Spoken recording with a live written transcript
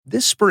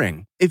This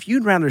spring, if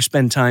you'd rather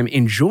spend time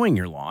enjoying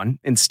your lawn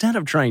instead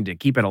of trying to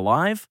keep it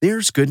alive,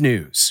 there's good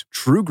news.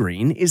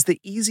 TruGreen is the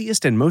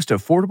easiest and most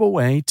affordable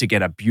way to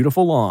get a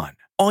beautiful lawn.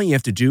 All you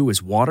have to do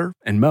is water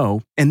and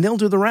mow, and they'll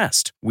do the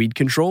rest. Weed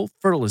control,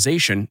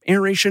 fertilization,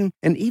 aeration,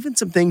 and even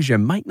some things you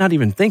might not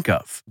even think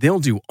of. They'll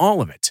do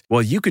all of it,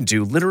 while you can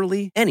do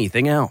literally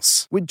anything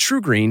else. With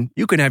TruGreen,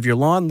 you can have your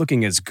lawn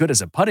looking as good as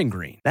a putting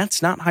green.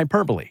 That's not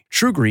hyperbole.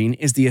 TruGreen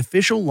is the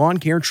official lawn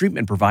care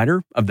treatment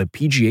provider of the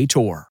PGA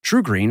Tour.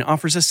 TruGreen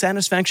offers a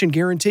satisfaction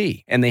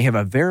guarantee, and they have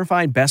a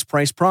verified best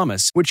price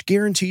promise, which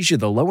guarantees you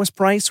the lowest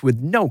price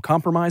with no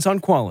compromise on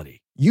quality.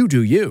 You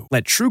do you.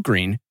 Let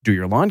TruGreen do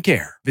your lawn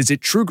care. Visit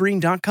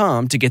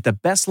TruGreen.com to get the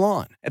best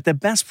lawn at the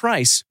best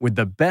price with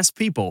the best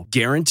people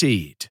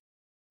guaranteed.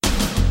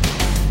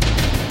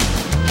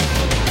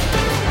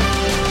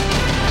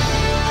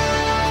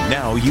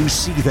 Now you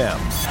see them.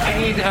 I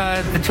need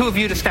the two of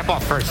you to step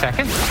off for a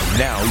second.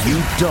 Now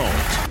you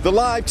don't. The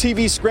live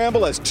TV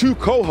scramble as two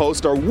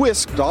co-hosts are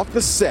whisked off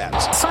the set.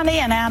 Sonny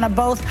and Anna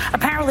both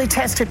apparently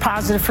tested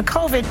positive for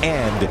COVID.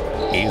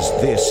 And is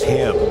this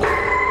him?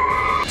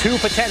 Two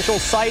potential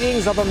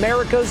sightings of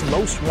America's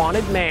most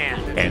wanted man.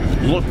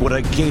 And look what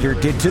a gator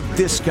did to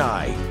this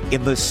guy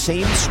in the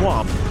same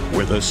swamp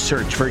where the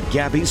search for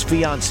Gabby's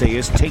fiancé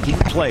is taking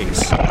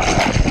place.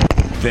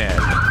 Then,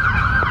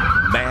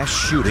 mass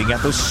shooting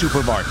at the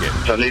supermarket.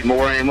 I need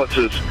more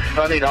ambulances.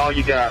 I need all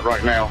you got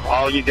right now.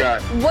 All you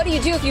got. What do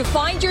you do if you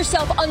find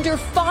yourself under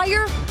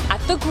fire at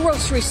the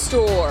grocery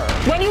store?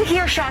 When you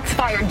hear shots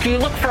fired, do you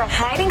look for a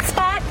hiding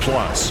spot?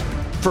 Plus,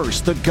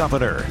 first the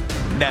governor.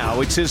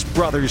 Now it's his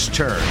brother's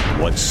turn.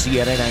 What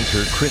CNN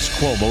anchor Chris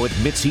Cuomo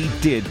admits he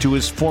did to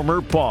his former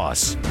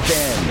boss.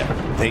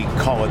 Then they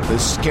call it the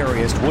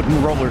scariest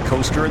wooden roller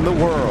coaster in the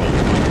world.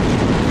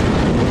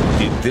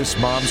 Did this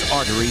mom's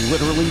artery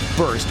literally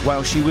burst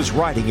while she was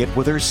riding it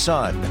with her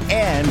son?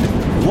 And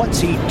what's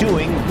he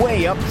doing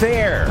way up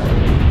there?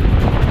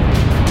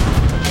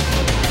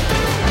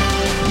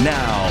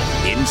 Now,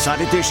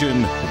 Inside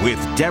Edition with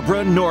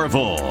Deborah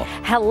Norville.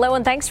 Hello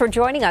and thanks for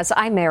joining us.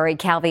 I'm Mary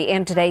Calvi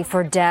in today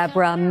for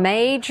Deborah.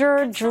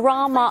 Major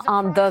drama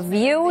on The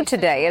View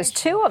today as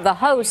two of the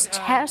hosts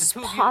test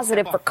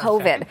positive for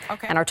COVID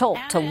and are told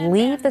to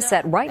leave the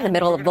set right in the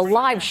middle of the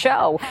live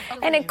show.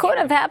 And it could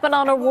have happened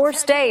on a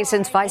worse day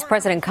since Vice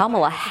President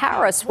Kamala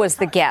Harris was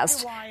the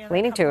guest,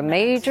 leading to a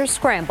major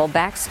scramble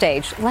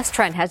backstage. Les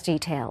Trent has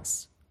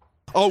details.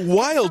 A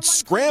wild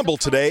scramble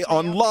today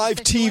on live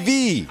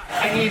TV.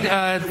 I need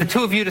the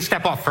two of you to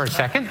step off for a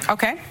second.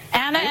 Okay.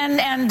 Anna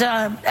and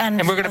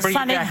we're going to bring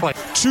Sonny. you back later.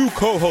 Two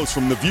co-hosts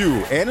from The View,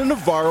 Anna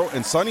Navarro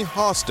and Sonny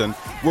Hostin,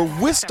 were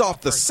whisked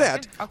off the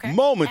set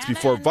moments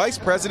before Vice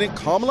President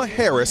Kamala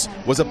Harris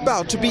was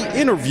about to be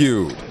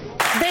interviewed.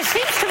 There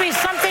seems to be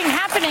something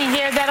happening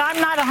here that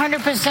I'm not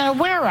 100%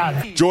 aware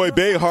of. Joy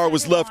Behar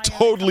was left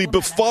totally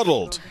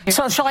befuddled.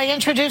 So shall I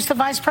introduce the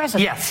Vice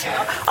President? Yes.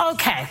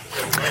 Okay.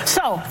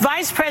 So,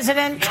 Vice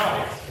President,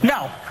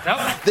 no. Nope.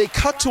 They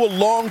cut to a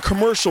long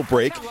commercial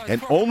break,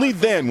 and only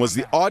then was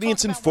the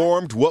audience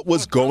informed what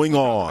was going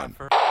on.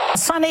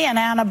 Sonny and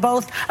Anna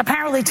both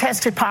apparently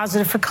tested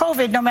positive for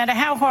COVID. No matter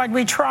how hard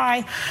we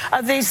try,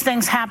 these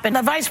things happen.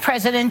 The Vice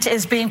President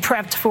is being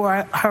prepped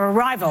for her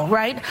arrival,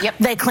 right? Yep.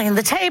 They cleaned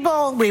the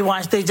table,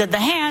 they did the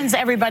hands,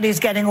 everybody's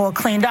getting all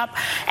cleaned up,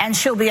 and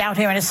she'll be out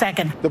here in a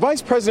second. The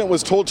Vice President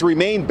was told to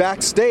remain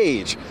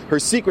backstage. Her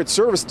Secret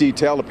Service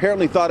detail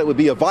apparently thought it would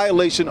be a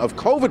violation of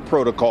COVID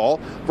protocol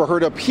for her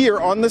to appear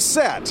on the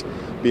set.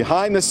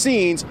 Behind the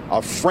scenes,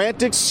 a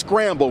frantic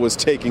scramble was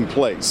taking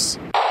place.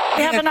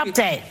 We have an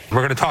update. We're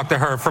going to talk to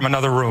her from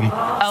another room.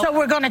 So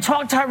we're going to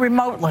talk to her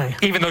remotely.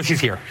 Even though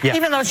she's here. Yeah.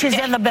 Even though she's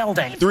in the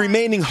building. The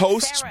remaining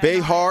hosts,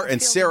 Behar and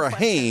Sarah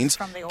Haynes,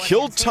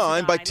 killed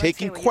time by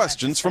taking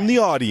questions from the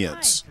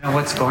audience.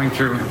 What's going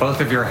through both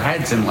of your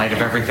heads in light of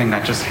everything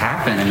that just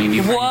happened? I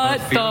mean, What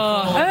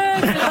the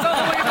heck is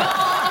going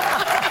on?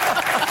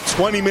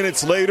 20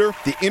 minutes later,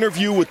 the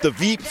interview with the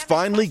Veep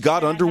finally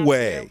got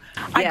underway.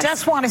 I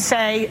just want to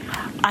say,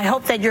 I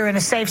hope that you're in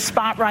a safe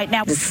spot right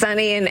now.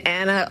 Sonny and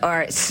Anna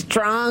are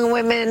strong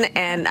women,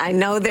 and I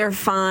know they're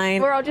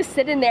fine. We're all just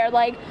sitting there,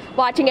 like,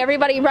 watching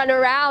everybody run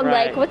around,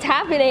 like, what's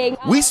happening?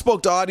 We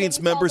spoke to audience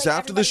members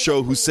after the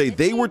show who say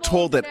they were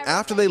told that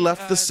after they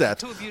left the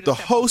set, the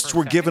hosts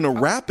were given a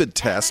rapid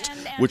test,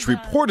 which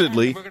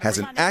reportedly has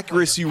an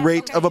accuracy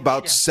rate of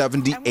about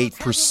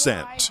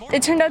 78%.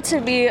 It turned out to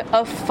be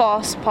a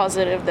false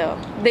positive, though.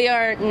 They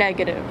are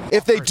negative.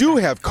 If they do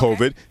have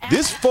COVID,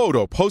 this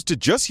photo posted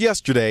just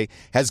yesterday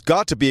has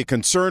got to be a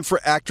concern for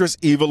actress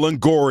Eva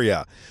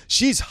Longoria.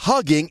 She's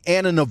hugging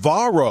Anna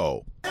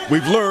Navarro.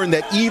 We've learned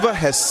that Eva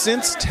has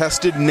since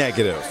tested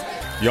negative.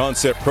 The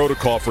on-set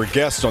protocol for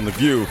guests on The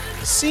View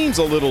seems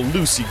a little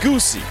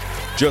loosey-goosey.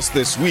 Just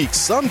this week,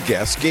 some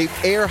guests gave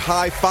air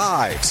high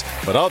fives,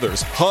 but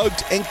others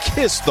hugged and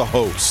kissed the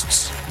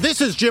hosts.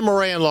 This is Jim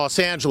Moray in Los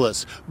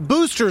Angeles.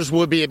 Boosters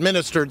will be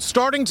administered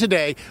starting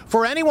today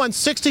for anyone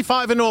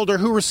 65 and older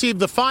who received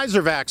the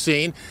Pfizer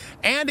vaccine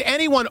and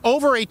anyone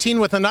over 18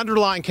 with an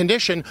underlying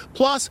condition,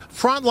 plus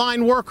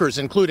frontline workers,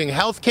 including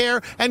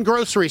healthcare and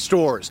grocery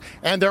stores.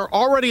 And they're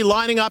already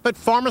lining up at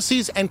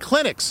pharmacies and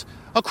clinics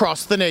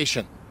across the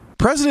nation.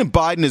 President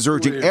Biden is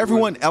urging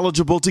everyone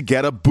eligible to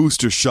get a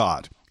booster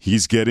shot.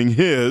 He's getting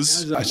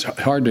his. It's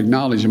hard to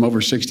acknowledge I'm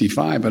over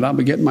 65, but I'll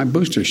be getting my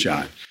booster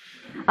shot.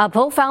 A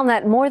poll found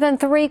that more than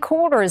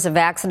 3/4 of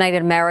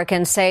vaccinated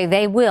Americans say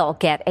they will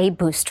get a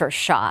booster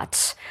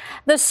shot.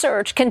 The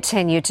search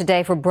continued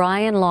today for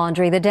Brian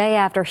Laundrie the day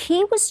after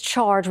he was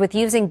charged with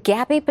using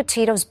Gabby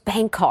Petito's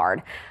bank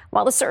card.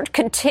 While the search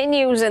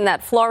continues in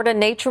that Florida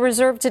nature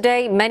reserve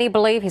today, many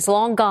believe he's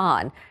long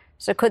gone.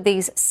 So could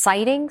these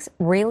sightings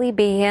really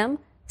be him?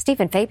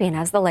 Stephen Fabian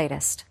has the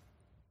latest.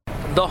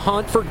 The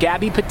hunt for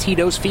Gabby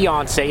Petito's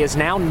fiancé is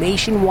now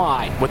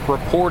nationwide, with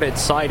reported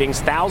sightings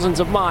thousands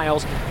of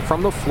miles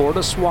from the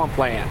Florida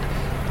swampland.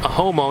 A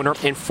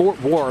homeowner in Fort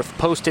Worth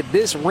posted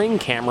this Ring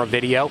camera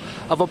video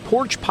of a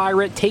porch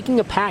pirate taking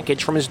a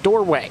package from his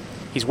doorway.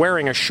 He's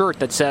wearing a shirt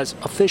that says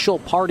official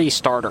party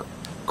starter.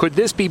 Could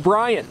this be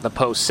Brian? The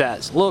post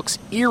says. Looks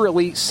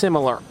eerily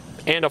similar.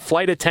 And a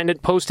flight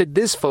attendant posted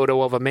this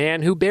photo of a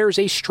man who bears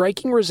a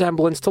striking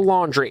resemblance to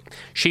Laundrie.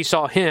 She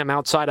saw him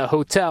outside a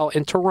hotel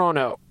in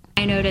Toronto.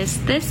 I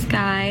noticed this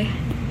guy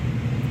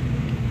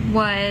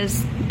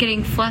was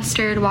getting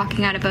flustered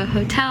walking out of a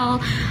hotel.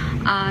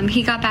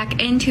 He got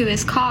back into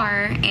his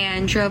car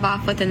and drove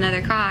off with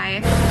another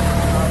guy.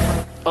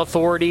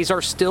 Authorities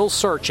are still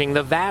searching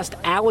the vast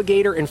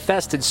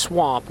alligator-infested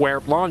swamp where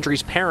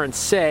Laundrie's parents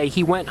say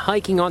he went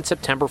hiking on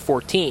September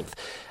 14th.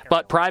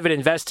 But private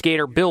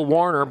investigator Bill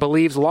Warner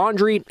believes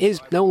Laundrie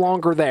is no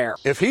longer there.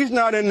 If he's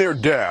not in there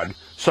dead,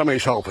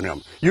 somebody's helping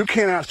him. You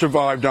cannot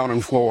survive down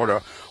in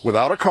Florida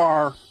without a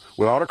car,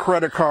 without a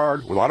credit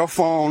card, without a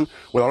phone,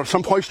 without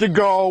some place to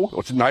go.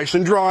 It's nice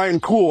and dry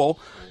and cool.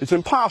 It's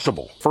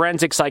impossible.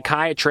 Forensic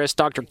psychiatrist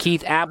Dr.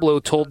 Keith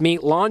Ablow told me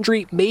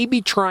Laundrie may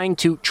be trying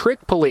to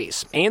trick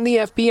police and the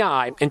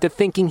FBI into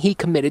thinking he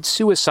committed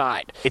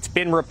suicide. It's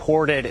been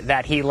reported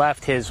that he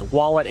left his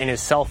wallet and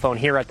his cell phone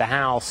here at the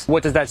house.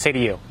 What does that say to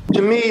you?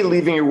 To me,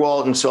 leaving your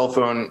wallet and cell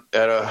phone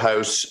at a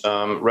house,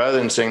 rather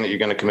than saying that you're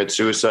going to commit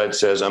suicide,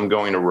 says I'm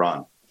going to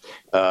run.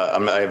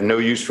 I have no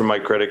use for my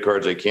credit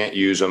cards. I can't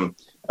use them.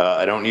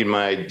 I don't need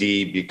my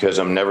ID because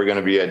I'm never going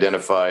to be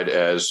identified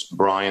as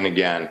Brian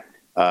again.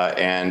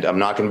 And I'm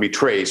not going to be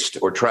traced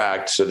or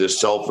tracked, so this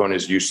cell phone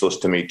is useless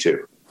to me,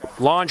 too.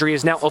 Laundrie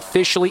is now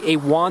officially a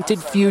wanted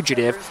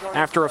fugitive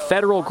after a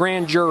federal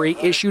grand jury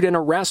issued an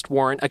arrest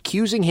warrant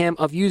accusing him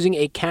of using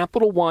a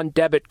Capital One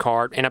debit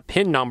card and a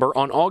PIN number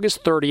on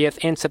August 30th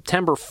and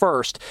September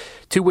 1st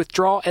to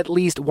withdraw at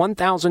least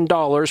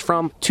 $1,000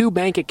 from two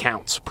bank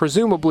accounts,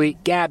 presumably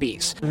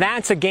Gabby's.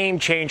 That's a game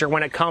changer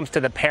when it comes to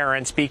the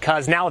parents,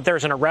 because now that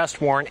there's an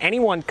arrest warrant,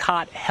 anyone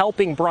caught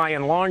helping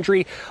Brian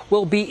Laundrie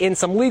will be in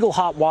some legal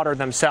hot water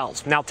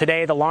themselves. Now,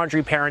 today, the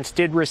Laundrie parents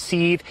did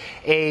receive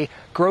a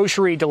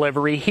grocery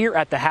delivery here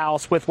at the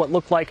house with what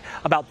looked like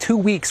about 2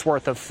 weeks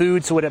worth of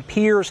food. So it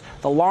appears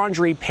the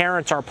Laundrie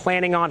parents are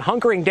planning on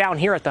hunkering down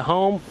here at the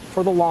home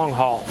for the long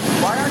haul.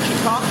 Why aren't you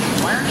talking?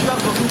 Why aren't you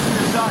up looking for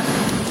your son?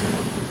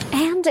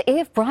 And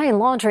if Brian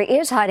Laundrie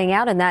is hiding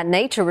out in that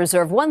nature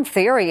reserve, one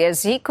theory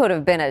is he could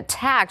have been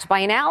attacked by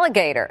an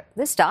alligator.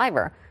 This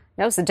diver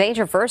knows the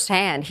danger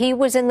firsthand. He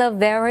was in the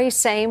very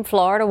same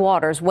Florida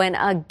waters when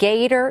a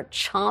gator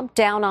chomped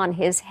down on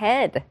his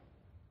head.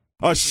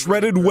 A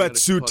shredded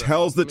wetsuit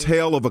tells the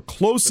tale of a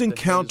close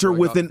encounter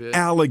with an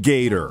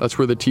alligator. That's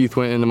where the teeth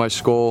went into my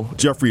skull.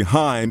 Jeffrey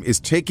Heim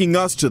is taking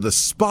us to the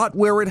spot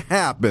where it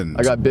happened.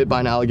 I got bit by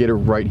an alligator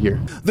right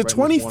here. The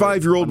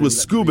 25-year-old was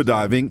scuba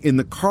diving in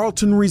the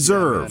Carlton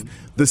Reserve,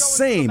 the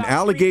same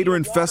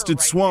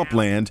alligator-infested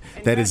swampland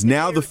that is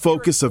now the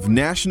focus of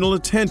national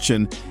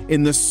attention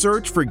in the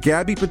search for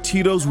Gabby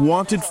Petito's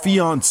wanted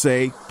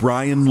fiancé,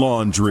 Brian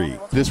Laundrie.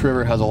 This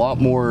river has a lot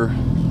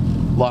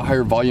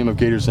higher volume of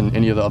gators than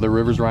any of the other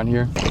rivers around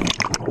here.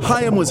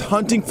 Hyam was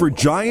hunting for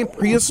giant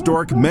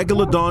prehistoric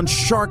megalodon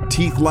shark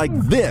teeth like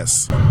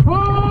this.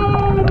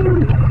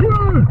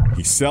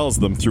 He sells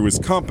them through his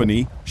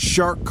company,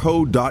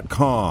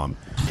 Sharkco.com.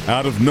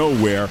 Out of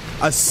nowhere,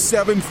 a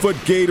 7-foot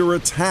gator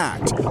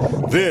attacked.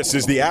 This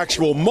is the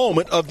actual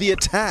moment of the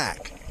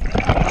attack.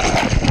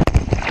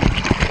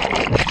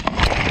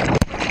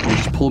 He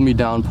just pulled me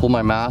down, pulled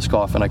my mask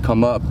off, and I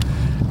come up,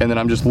 and then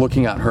I'm just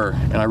looking at her,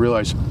 and I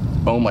realize,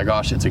 oh my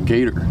gosh, it's a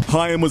gator.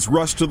 Hyam was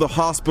rushed to the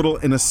hospital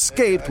and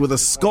escaped with a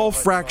skull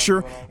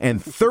fracture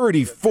and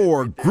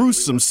 34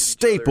 gruesome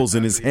staples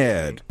in his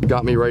head.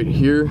 Got me right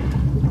here,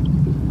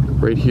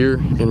 right here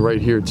and right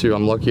here too.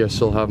 I'm lucky I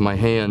still have my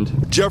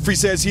hand. Jeffrey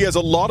says he has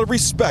a lot of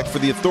respect for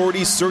the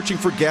authorities searching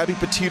for Gabby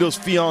Petito's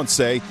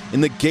fiance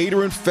in the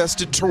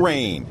gator-infested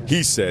terrain.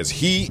 He says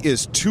he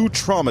is too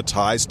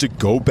traumatized to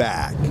go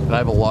back. And I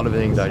have a lot of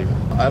anxiety.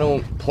 I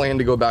don't plan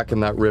to go back in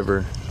that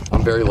river.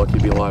 I'm very lucky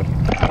to be alive.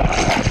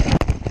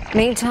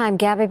 Meantime,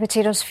 Gabby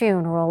Petito's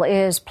funeral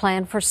is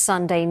planned for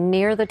Sunday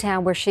near the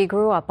town where she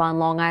grew up on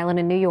Long Island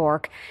in New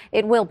York.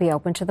 It will be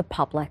open to the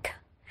public.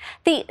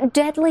 The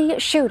deadly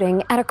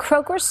shooting at a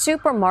Kroger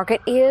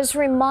supermarket is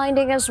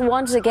reminding us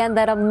once again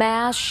that a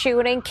mass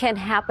shooting can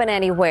happen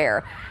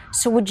anywhere.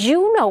 So would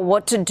you know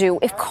what to do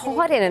if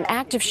caught in an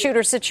active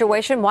shooter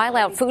situation while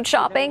out food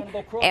shopping?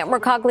 Aunt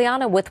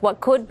Mercogliano with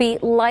what could be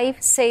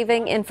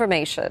life-saving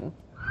information.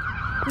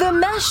 The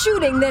mass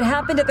shooting that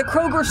happened at the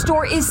Kroger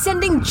store is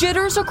sending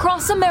jitters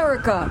across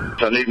America.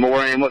 I need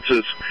more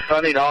ambulances.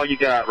 I need all you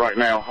got right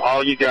now,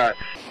 all you got.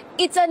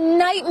 It's a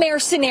nightmare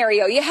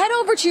scenario. You head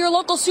over to your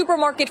local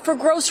supermarket for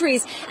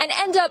groceries and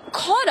end up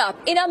caught up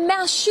in a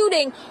mass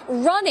shooting,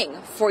 running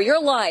for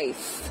your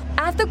life.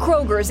 At the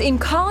Kroger's in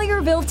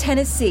Collierville,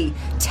 Tennessee,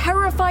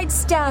 terrified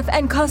staff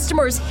and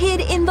customers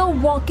hid in the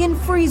walk-in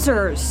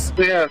freezers.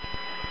 We have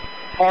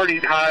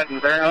parties hiding,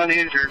 they're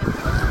uninjured.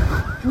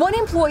 One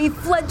employee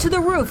fled to the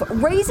roof,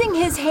 raising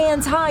his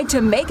hands high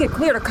to make it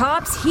clear to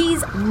cops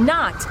he's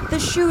not the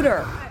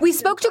shooter. We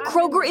spoke to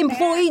Kroger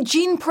employee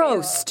Jean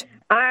Prost.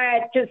 I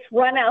just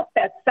run out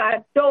that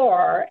side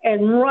door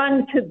and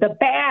run to the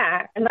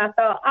back. And I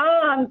thought,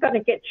 I'm going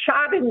to get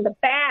shot in the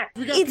back.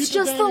 It's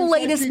just the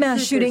latest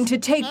mass shooting to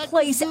take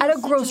place at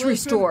a grocery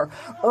store.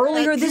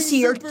 Earlier this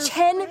year,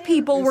 10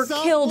 people were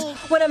killed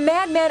when a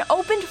madman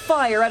opened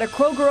fire at a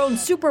Kroger-owned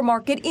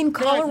supermarket in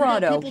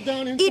Colorado.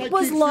 It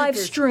was live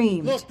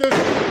streamed.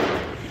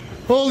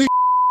 Holy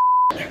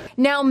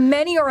Now,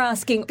 many are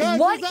asking,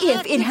 what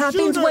if it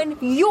happens when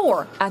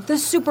you're at the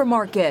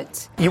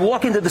supermarket? You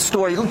walk into the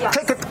store, you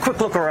take a quick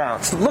look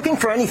around, looking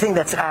for anything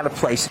that's out of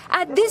place.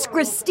 At this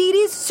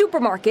Gristedes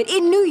supermarket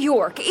in New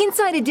York,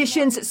 Inside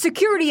Edition's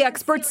security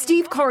expert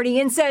Steve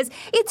Cardian says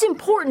it's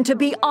important to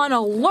be on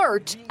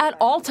alert at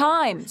all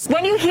times.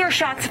 When you hear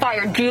shots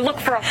fired, do you look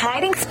for a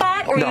hiding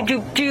spot or No.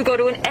 do you go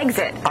to an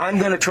exit? I'm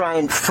going to try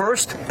and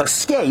first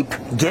escape,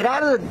 get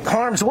out of the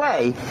harm's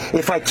way.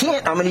 If I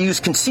can't, I'm going to use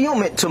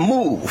concealment to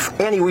move.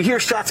 Annie, we hear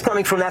shots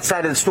coming from that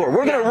side of the store.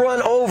 We're going to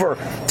run over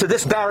to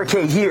this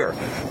barricade here,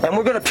 and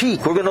we're going to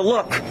peek. We're going to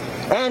look.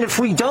 And if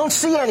we don't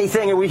see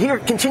anything and we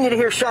continue to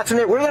hear shots in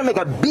there, we're going to make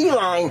a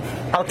beeline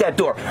out that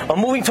door. A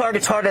moving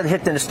target's harder to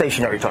hit than a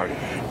stationary target.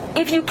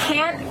 If you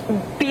can't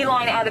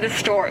beeline out of the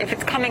store, if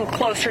it's coming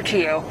closer to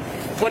you,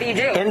 what do you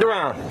do? End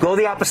around. Go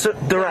the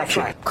opposite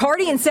direction.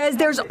 Cardian says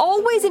there's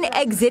always an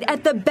exit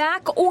at the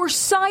back or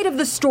side of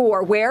the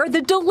store where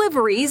the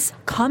deliveries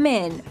come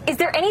in. Is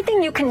there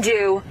anything you can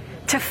do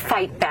to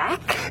fight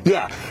back?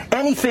 Yeah,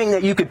 anything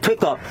that you could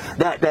pick up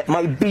that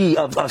might be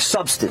of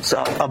substance,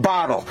 a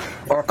bottle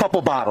or a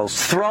couple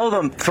bottles, throw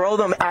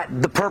them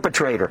at the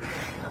perpetrator,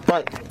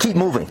 but keep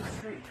moving.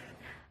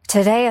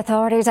 Today,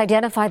 authorities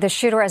identified the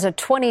shooter as a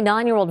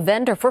 29-year-old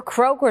vendor for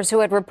Kroger's who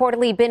had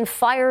reportedly been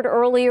fired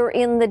earlier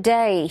in the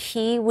day.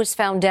 He was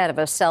found dead of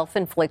a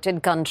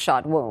self-inflicted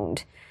gunshot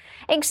wound.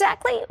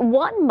 Exactly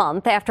 1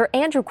 month after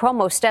Andrew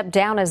Cuomo stepped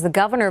down as the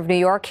governor of New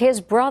York,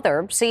 his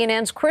brother,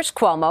 CNN's Chris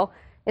Cuomo,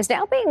 is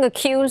now being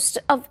accused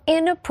of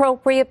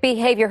inappropriate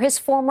behavior. His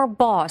former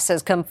boss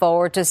has come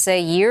forward to say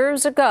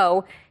years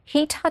ago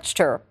he touched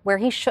her where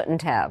he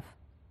shouldn't have.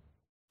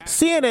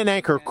 CNN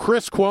anchor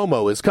Chris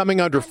Cuomo is coming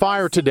under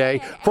fire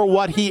today for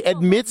what he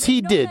admits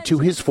he did to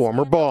his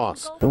former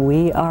boss.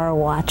 We are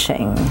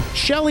watching.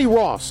 Shelley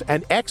Ross,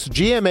 an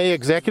ex-GMA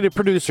executive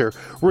producer,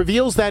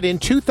 reveals that in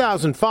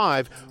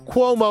 2005,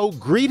 Cuomo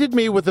greeted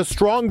me with a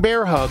strong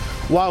bear hug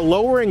while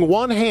lowering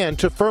one hand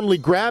to firmly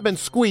grab and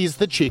squeeze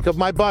the cheek of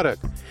my buttock.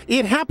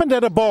 It happened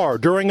at a bar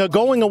during a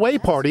going-away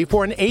party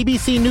for an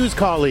ABC News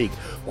colleague.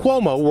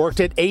 Cuomo worked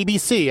at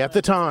ABC at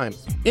the time.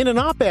 In an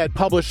op-ed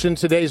published in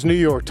today's New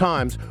York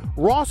Times,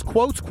 Ross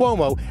quotes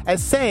Cuomo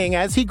as saying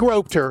as he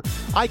groped her,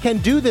 "I can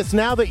do this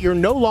now that you're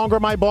no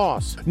longer my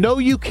boss." "No,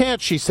 you can't,"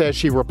 she says,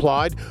 she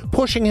replied,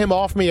 pushing him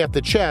off me at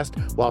the chest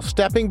while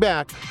stepping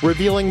back,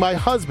 revealing my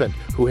husband,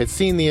 who had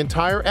seen the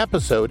entire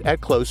episode at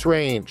close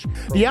range.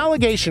 The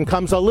allegation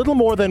comes a little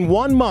more than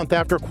 1 month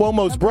after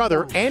Cuomo's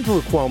brother,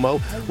 Andrew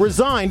Cuomo,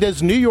 resigned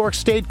as New York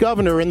State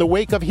governor in the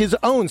wake of his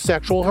own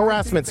sexual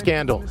harassment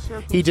scandal.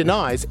 He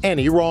denies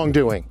any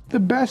wrongdoing. The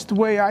best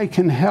way I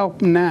can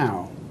help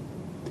now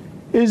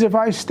is if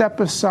I step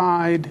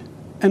aside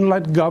and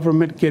let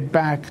government get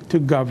back to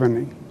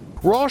governing.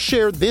 Ross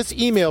shared this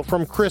email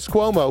from Chris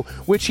Cuomo,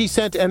 which he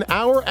sent an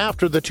hour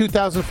after the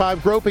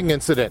 2005 groping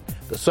incident.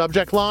 The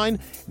subject line,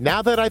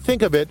 "Now that I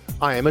think of it,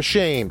 I am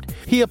ashamed."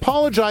 He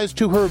apologized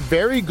to her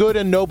very good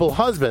and noble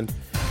husband.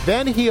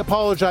 Then he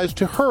apologized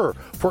to her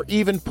for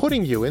even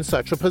putting you in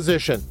such a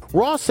position.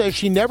 Ross says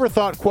she never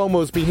thought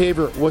Cuomo's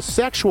behavior was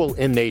sexual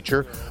in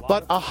nature,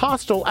 but a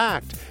hostile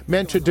act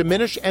meant to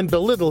diminish and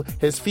belittle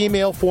his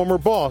female former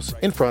boss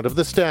in front of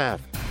the staff.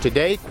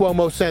 Today,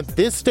 Cuomo sent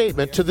this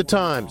statement to the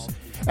Times.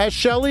 As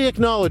Shelley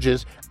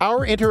acknowledges,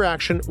 our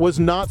interaction was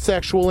not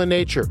sexual in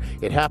nature.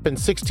 It happened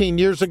 16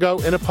 years ago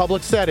in a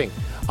public setting.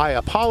 I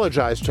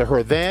apologized to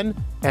her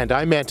then, and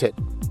I meant it.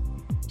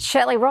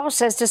 Shelley Ross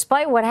says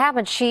despite what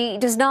happened, she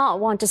does not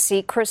want to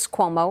see Chris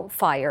Cuomo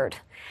fired.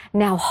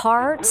 Now,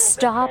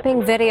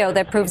 heart-stopping video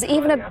that proves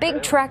even a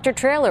big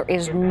tractor-trailer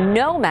is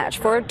no match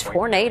for a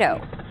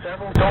tornado.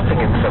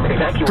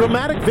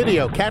 Dramatic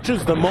video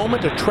catches the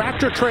moment a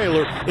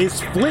tractor-trailer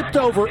is flipped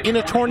over in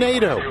a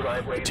tornado.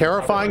 The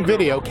terrifying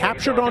video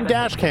captured on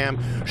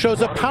dashcam shows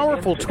a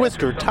powerful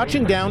twister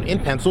touching down in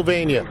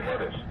Pennsylvania.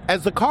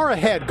 As the car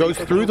ahead goes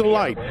through the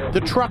light,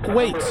 the truck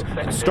waits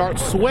and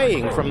starts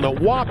swaying from the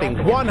whopping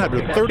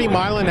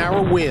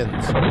 130-mile-an-hour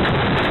winds.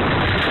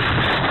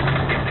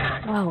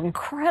 Wow,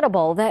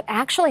 incredible. That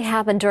actually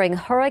happened during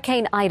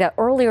Hurricane Ida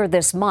earlier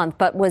this month,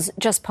 but was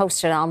just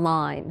posted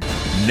online.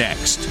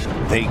 Next,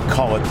 they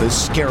call it the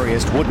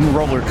scariest wooden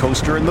roller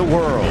coaster in the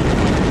world.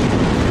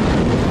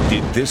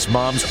 Did this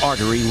mom's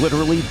artery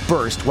literally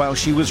burst while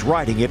she was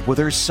riding it with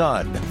her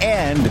son?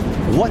 And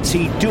what's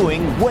he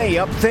doing way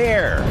up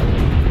there?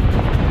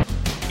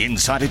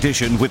 Inside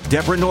Edition with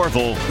Deborah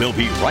Norville. We'll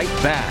be right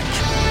back.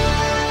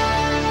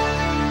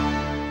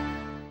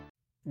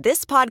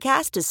 This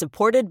podcast is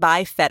supported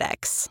by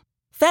FedEx.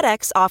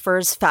 FedEx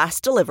offers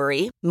fast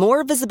delivery,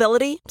 more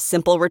visibility,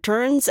 simple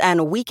returns,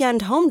 and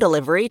weekend home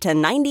delivery to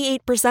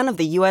 98% of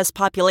the U.S.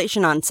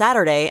 population on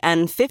Saturday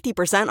and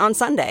 50% on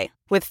Sunday.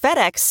 With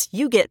FedEx,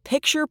 you get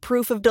picture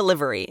proof of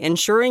delivery,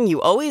 ensuring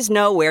you always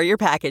know where your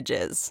package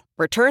is.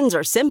 Returns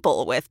are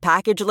simple with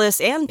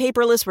packageless and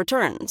paperless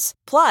returns.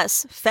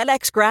 Plus,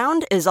 FedEx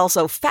Ground is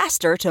also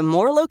faster to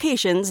more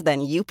locations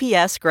than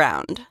UPS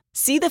Ground.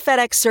 See the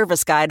FedEx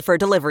service guide for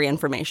delivery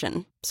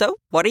information. So,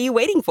 what are you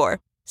waiting for?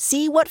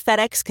 See what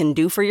FedEx can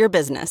do for your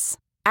business.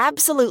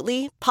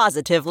 Absolutely,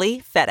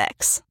 positively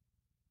FedEx.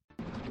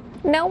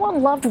 No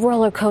one loved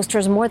roller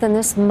coasters more than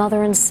this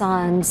mother and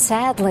son.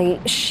 Sadly,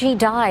 she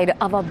died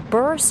of a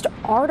burst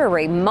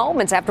artery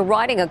moments after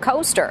riding a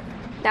coaster.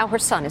 Now her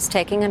son is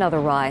taking another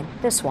ride,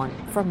 this one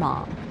for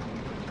Mom.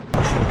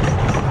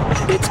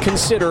 It's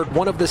considered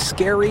one of the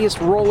scariest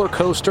roller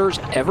coasters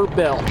ever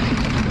built.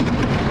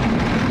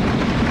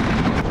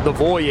 The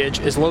Voyage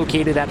is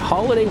located at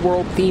Holiday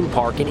World Theme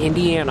Park in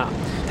Indiana.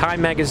 Time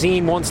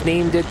magazine once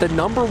named it the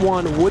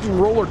 #1 wooden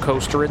roller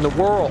coaster in the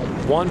world,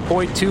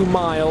 1.2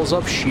 miles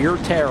of sheer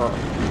terror.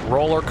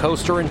 Roller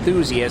coaster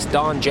enthusiast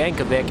Dawn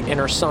Jankovic and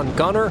her son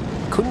Gunnar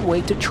couldn't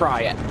wait to try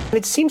it.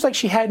 It seems like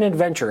she had an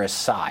adventurous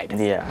side.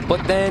 Yeah.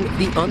 But then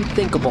the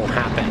unthinkable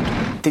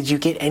happened. Did you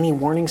get any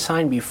warning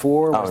sign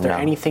before? Was there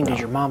anything? Did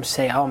your mom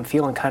say, I'm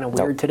feeling kind of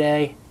weird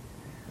today?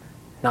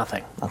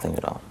 Nothing. Nothing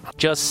at all.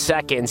 Just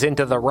seconds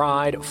into the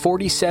ride,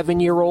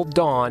 47-year-old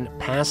Dawn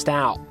passed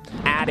out.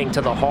 Adding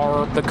to the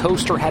horror, the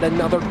coaster had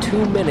another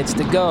 2 minutes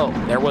to go.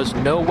 There was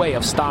no way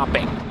of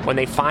stopping. When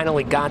they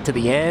finally got to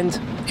the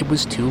end, it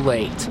was too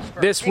late.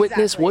 This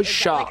witness was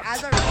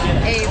shocked.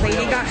 A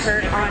lady got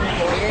hurt on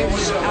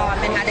Voyage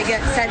and had to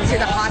get sent to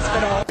the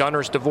hospital.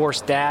 Gunnar's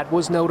divorced dad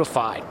was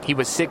notified. He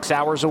was 6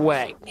 hours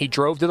away. He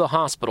drove to the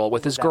hospital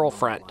with his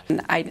girlfriend.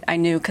 I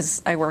knew,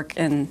 because I work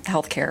in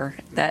healthcare,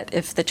 that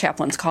if the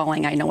chaplain's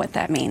calling, I know what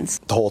that means.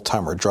 The whole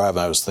time we're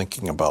driving, I was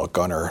thinking about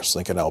Gunnar. I was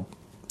thinking how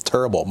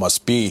terrible it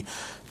must be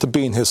to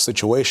be in his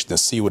situation, to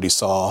see what he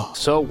saw.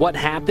 So what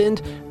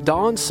happened?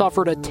 Dawn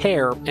suffered a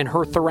tear in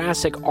her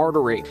thoracic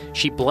artery.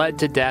 She bled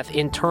to death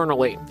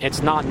internally.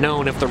 It's not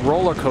known if the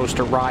roller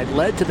coaster ride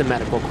led to the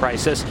medical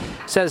crisis,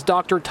 says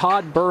Dr.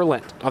 Todd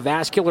Berland, a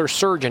vascular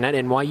surgeon at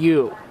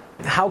NYU.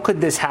 How could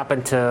this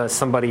happen to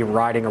somebody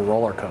riding a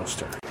roller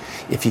coaster?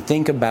 If you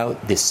think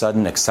about the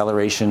sudden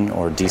acceleration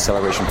or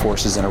deceleration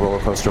forces in a roller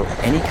coaster,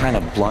 any kind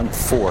of blunt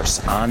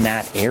force on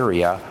that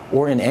area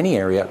or in any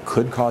area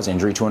could cause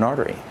injury to an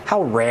artery.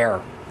 How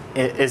rare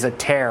is a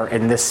tear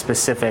in this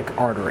specific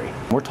artery?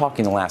 We're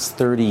talking the last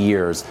 30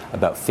 years,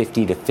 about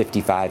 50 to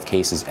 55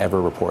 cases ever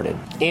reported.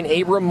 In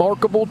a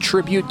remarkable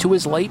tribute to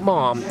his late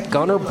mom,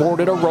 Gunnar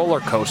boarded a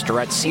roller coaster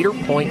at Cedar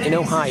Point in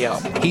Ohio.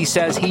 He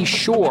says he's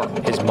sure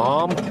his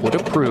mom would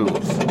approve.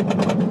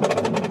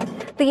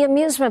 The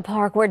amusement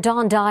park where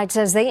Dawn died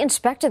says they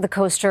inspected the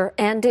coaster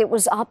and it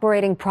was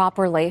operating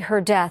properly.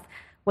 Her death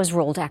was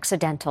ruled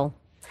accidental.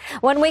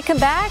 When we come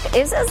back,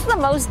 is this the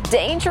most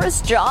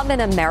dangerous job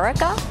in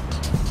America?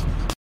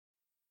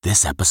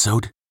 This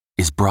episode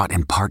is brought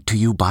in part to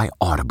you by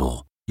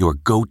Audible, your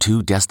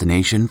go-to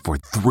destination for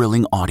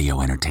thrilling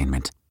audio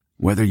entertainment.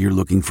 Whether you're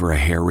looking for a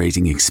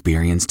hair-raising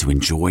experience to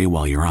enjoy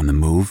while you're on the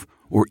move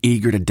or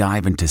eager to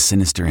dive into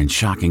sinister and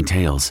shocking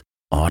tales,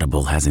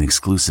 Audible has an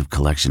exclusive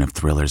collection of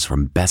thrillers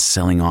from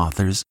best-selling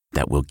authors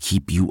that will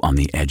keep you on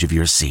the edge of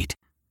your seat.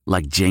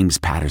 Like James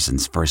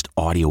Patterson's first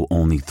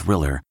audio-only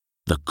thriller,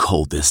 The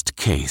Coldest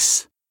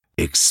Case.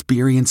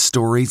 Experience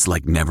stories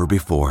like never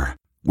before,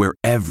 where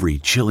every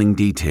chilling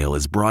detail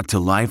is brought to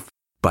life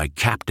by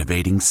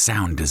captivating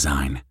sound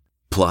design.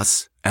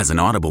 Plus, as an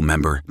Audible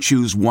member,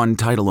 choose one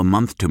title a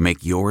month to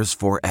make yours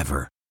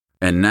forever.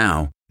 And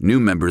now, New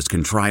members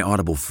can try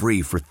Audible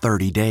free for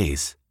 30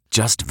 days.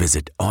 Just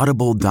visit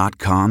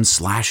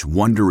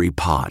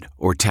audible.com/WonderyPod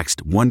or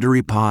text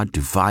WonderyPod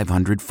to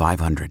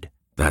 500-500.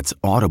 That's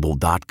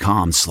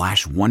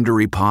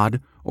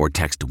audible.com/WonderyPod or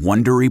text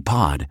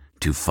WonderyPod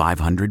to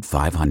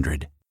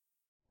 500-500.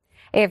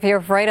 If you're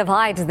afraid of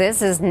heights,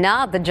 this is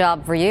not the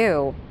job for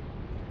you.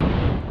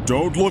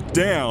 Don't look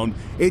down.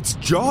 It's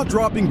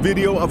jaw-dropping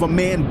video of a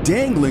man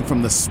dangling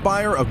from the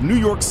spire of New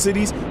York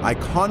City's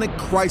iconic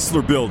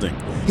Chrysler Building.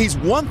 He's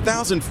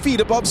 1,000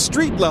 feet above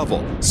street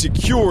level,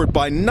 secured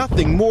by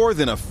nothing more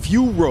than a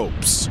few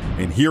ropes.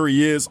 And here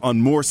he is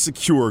on more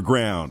secure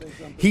ground.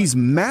 He's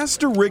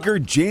Master Rigger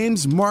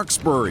James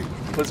Marksbury.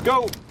 Let's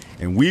go.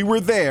 And we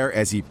were there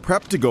as he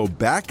prepped to go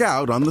back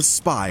out on the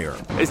spire.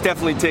 It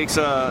definitely takes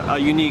a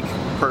unique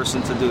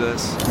person to do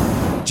this.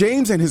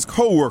 James and his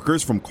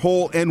co-workers from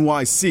Cole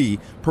NYC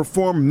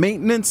perform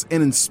maintenance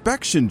and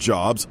inspection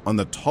jobs on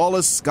the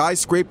tallest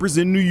skyscrapers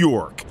in New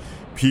York.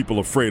 People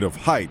afraid of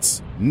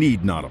heights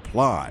need not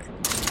apply.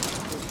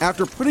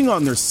 After putting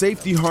on their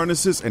safety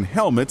harnesses and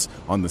helmets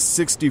on the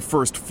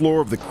 61st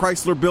floor of the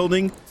Chrysler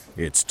Building,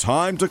 it's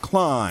time to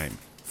climb.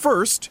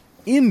 First,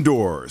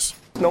 indoors.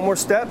 No more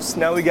steps.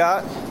 Now we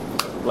got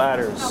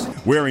ladders.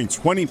 Wearing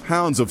 20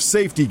 pounds of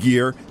safety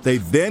gear, they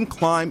then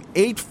climb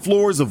 8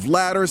 floors of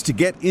ladders to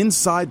get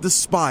inside the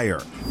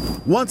spire.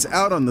 Once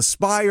out on the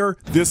spire,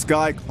 this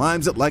guy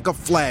climbs it like a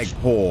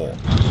flagpole.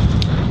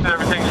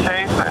 Everything's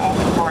safe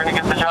and we're going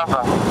to get the job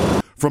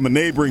done. From a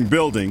neighboring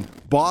building,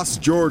 boss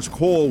George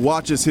Cole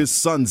watches his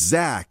son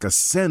Zach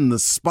ascend the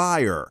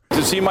spire.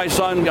 To see my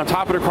son on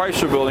top of the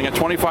Chrysler Building at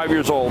 25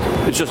 years old,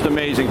 it's just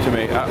amazing to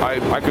me.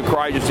 I could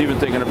cry just even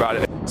thinking about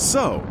it.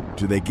 So,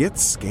 do they get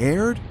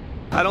scared?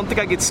 I don't think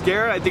I get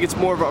scared. I think it's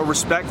more of a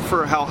respect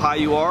for how high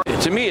you are.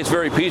 To me, it's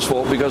very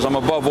peaceful because I'm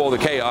above all the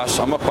chaos.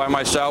 I'm up by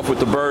myself with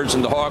the birds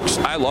and the hawks.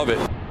 I love it.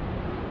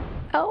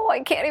 Oh,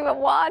 I can't even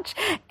watch.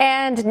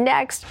 And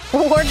next,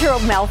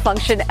 wardrobe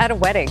malfunction at a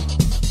wedding.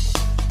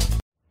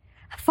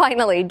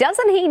 Finally,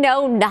 doesn't he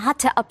know not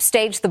to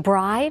upstage the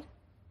bride?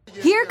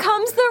 Here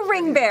comes the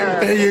ring bearer.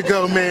 There you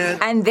go, man.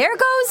 And there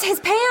goes his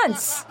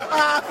pants.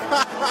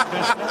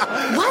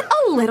 What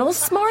a little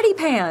smarty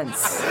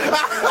pants.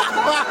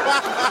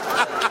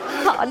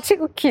 Oh,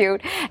 too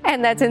cute.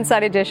 And that's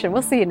Inside Edition.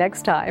 We'll see you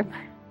next time.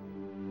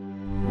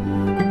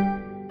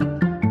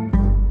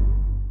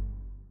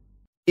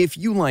 If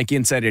you like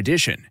Inside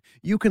Edition,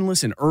 you can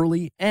listen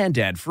early and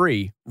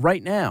ad-free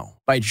right now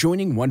by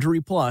joining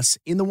Wondery Plus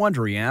in the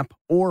Wondery app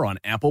or on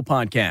Apple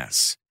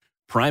Podcasts.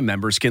 Prime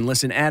members can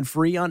listen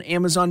ad-free on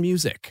Amazon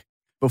Music.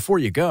 Before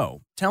you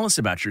go, tell us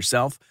about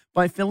yourself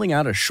by filling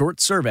out a short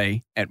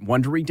survey at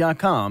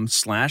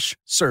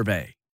Wondery.com/survey.